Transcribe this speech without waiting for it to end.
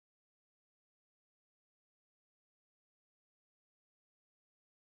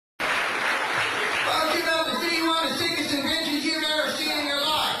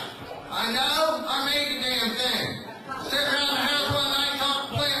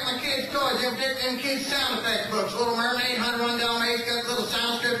kids' toys, them kids' sound effects books. Little Mermaid, 101 Dalmatians, got little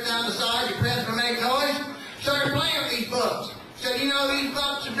sound strips down the side. You press to make noise. Started playing with these books. Said, you know, these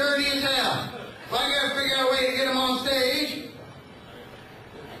books are dirty as hell. Well, I gotta figure out a way to get them on stage.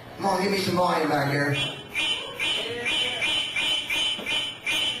 Come on, give me some volume back here.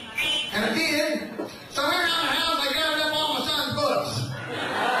 And I did. So here around the house, I gathered up all my son's books.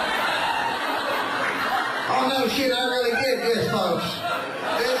 Oh no, shit, I really did this, folks.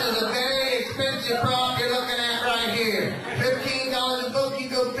 This is a very expensive prop you're looking at right here. $15 a book, you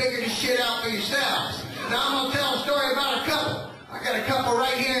go figure this shit out for yourselves. Now I'm gonna tell a story about a couple. I got a couple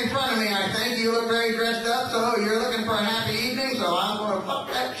right here in front of me, I think. You look very dressed up, so you're looking for a happy evening, so I'm gonna fuck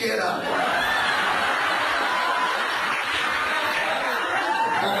that shit up.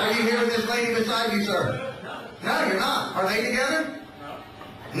 Are you here with this lady beside you, sir? No, you're not. Are they together?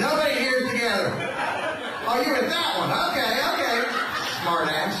 No. Nobody here is together. Oh, you're with that one. Okay, okay. Smart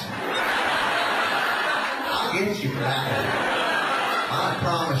ass. I'll get you for that one. I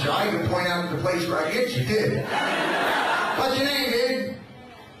promise you. I even point out the place where I get you, too. What's your name, dude?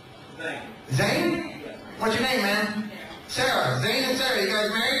 Zane. Zane? What's your name, man? Sarah. Zane and Sarah. You guys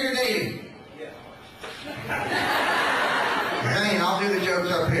married or dating? Zane, I'll do the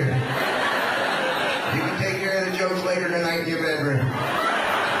jokes up here. You can take care of the jokes later tonight in your bedroom.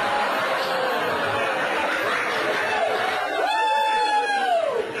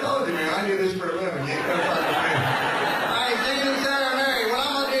 Told you, man, I do this for a living. You ain't gonna fuck with me. Alright, Zane and Sarah are married. What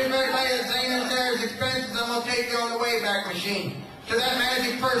I'm gonna do is everybody at Zane and Sarah's expenses, I'm gonna take you on the Wayback Machine to that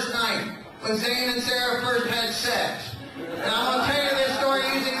magic first night when Zane and Sarah first had sex. And I'm gonna tell you this story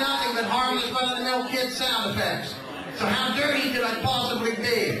using nothing but harmless run-of-the-mill kid sound effects. So how dirty could I possibly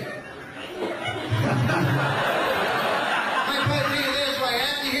be? I put it to you this way,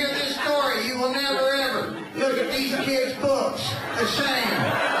 after you hear this story, you will never ever look at these kids' books the same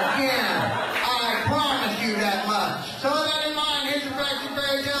again. I promise you that much. So with that in mind, here's a fraction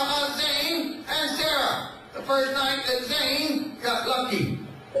fairy tale of Zane and Sarah. The first night that Zane got lucky.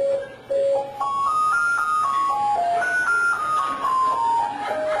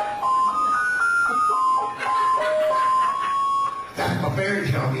 That's my fairy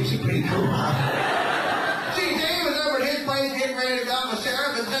tale music, pretty cool, huh? See, Zane was over at his place getting ready to go with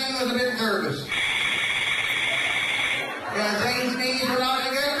Sarah, but Zane was a bit nervous. Yeah, Zane's knees were not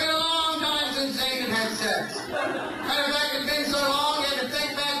together. It's been a long time since Zane had had sex. Matter of fact, it's been so long, he had to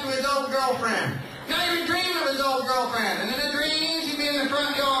think back to his old girlfriend. Not even dream of his old girlfriend. And in the dreams, he'd be in the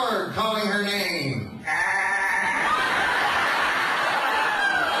front yard calling her name.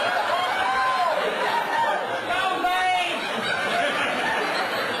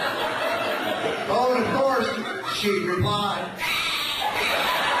 Oh, and of course, she'd reply.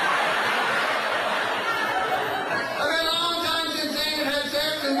 It's been a long time since Zane had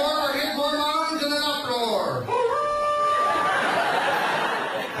sex, and more were his hormones in an uproar.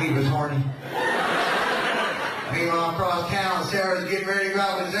 He was horny. Meanwhile, across town, Sarah's getting ready to go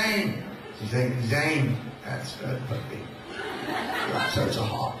out with Zane. She's thinking, Zane, that's good, puppy. You're such a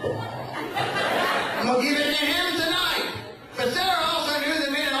hot boy. I'm going to give it to him tonight. But Sarah also knew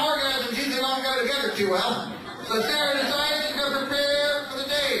that men and orgasms usually don't go together too well. So Sarah decided to go prepare for the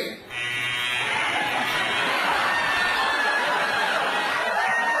date.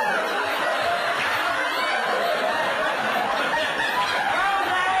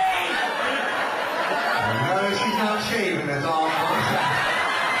 No, she's not shaving, that's all.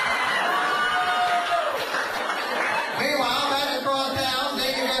 Meanwhile, back across town,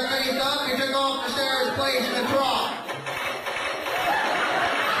 Zane got faced up, he took off to Sarah's place in the trough.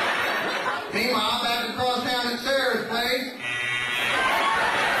 Meanwhile, back across town at Sarah's place,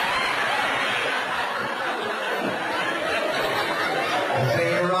 as they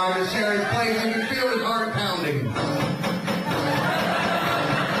arrived at Sarah's place, and could feel his heart pounding.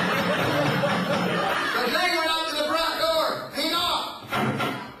 But Zane went up to the front door. He knocked.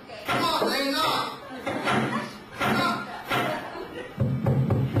 Come on, Zane, knock. Knock.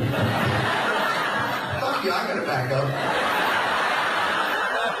 Fuck you, I gotta back up.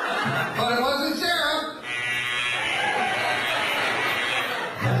 But it wasn't Sarah.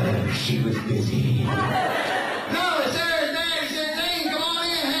 She was busy. No, it's Sarah's dad. He said, Zane, come on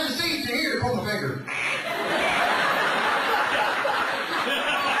in, have a seat. Here, pull my finger.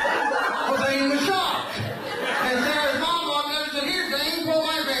 Well, Zane was shocked. And Sarah's mom walked up and said, here, Zane, pull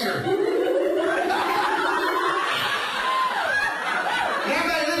my finger.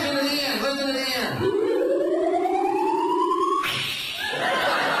 Everybody listen to the end. Listen to the end.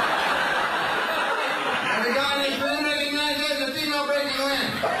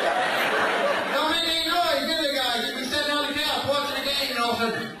 Don't make any noise, do they, guys? You'll be sitting on the couch watching the game and all of a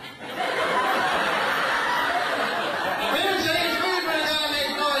sudden.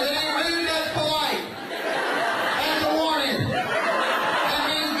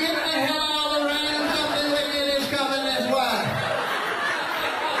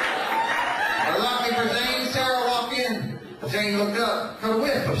 Zane looked up, caught a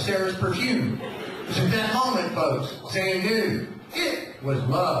whiff of Sarah's perfume. It was at that moment, folks, Zane knew it was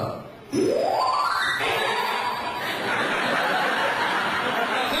love. Now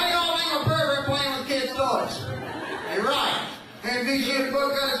y'all think I'm a pervert playing with kids' toys. You're right. And this shit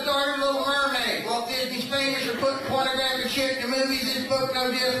book got started, Little Mermaid. Walt Disney's famous for putting pornographic shit in the movies. This book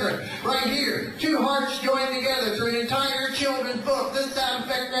no different. Right here, two hearts joined together through an entire children's book. This sound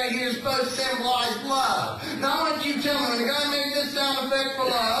effect right here is supposed to symbolize love. Now I want you to tell me, when the guy made this sound effect for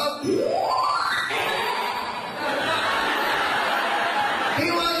love, he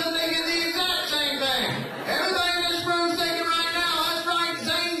wasn't thinking the exact same thing. Everybody in this room's thinking right now, that's right,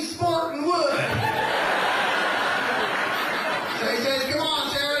 Zane's sporting wood. So he says, come on,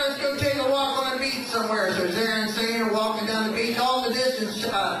 Sarah, let's go take a walk on the beach somewhere. So Sarah and Zane are walking down the beach. All in the distance,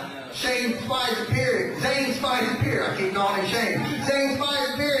 Shane spies a pier. Zane spies a pier. I keep calling him Shane. Zane spies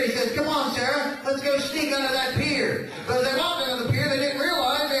a pier. He says, come on, Sarah, let's go sneak under that pier. But as they walked under the pier, they didn't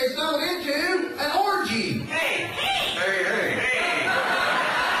realize they had stumbled into an orgy. Hey, hey, hey, hey.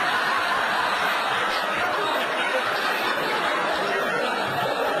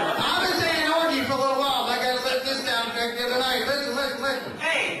 I've been saying orgy for a little while, but I got to let this sound effect the other night. Listen, listen, listen.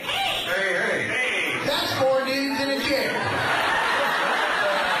 Hey, hey, hey, hey. That's 4 dudes and a chick.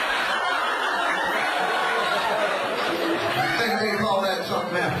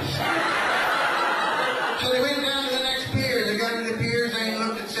 Something else. So they went down to the next pier. They got to the pier. Zane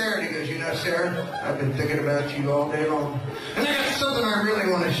looked at Sarah and he goes, you know, Sarah, I've been thinking about you all day long. And I got something I really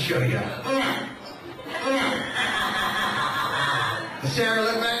want to show you. And Sarah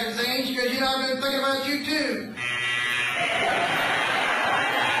looked back at Zane. She goes, you know, I've been thinking about you too.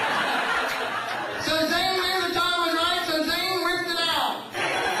 So Zane knew the time was right, so Zane whipped it out.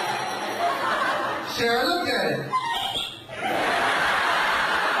 Sarah looked at it.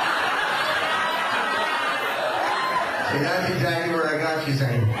 See, that's exactly where I got you,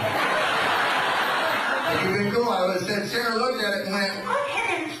 Zane. If you'd been cool, I would have said, Sarah looked at it and went,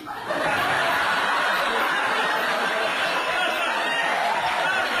 okay.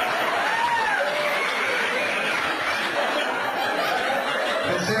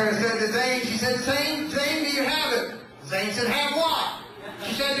 And Sarah said to Zane, she said, Zane, do you have it? Zane said, have what?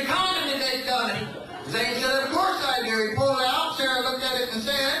 She said, the condom that they've done it. Zane said, of course I do. He pulled it out. Sarah looked at it and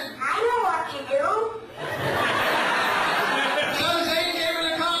said, I know what you do.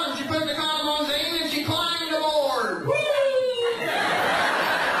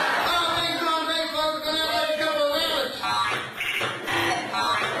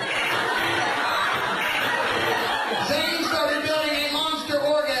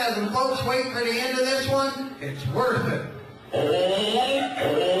 Wait for the end of this one, it's worth it.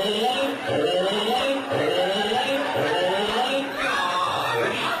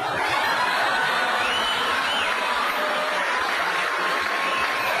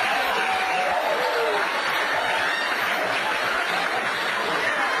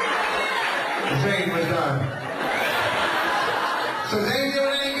 Zane was done. So Zane did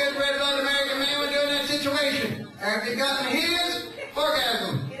what any good red-blooded American man would do in that situation. After he got in his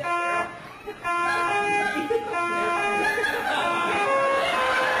orgasm.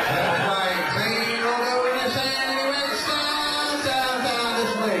 That's right. Zane rolled over in the sand and he went down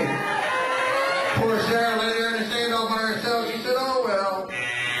this way. Poor Sarah let it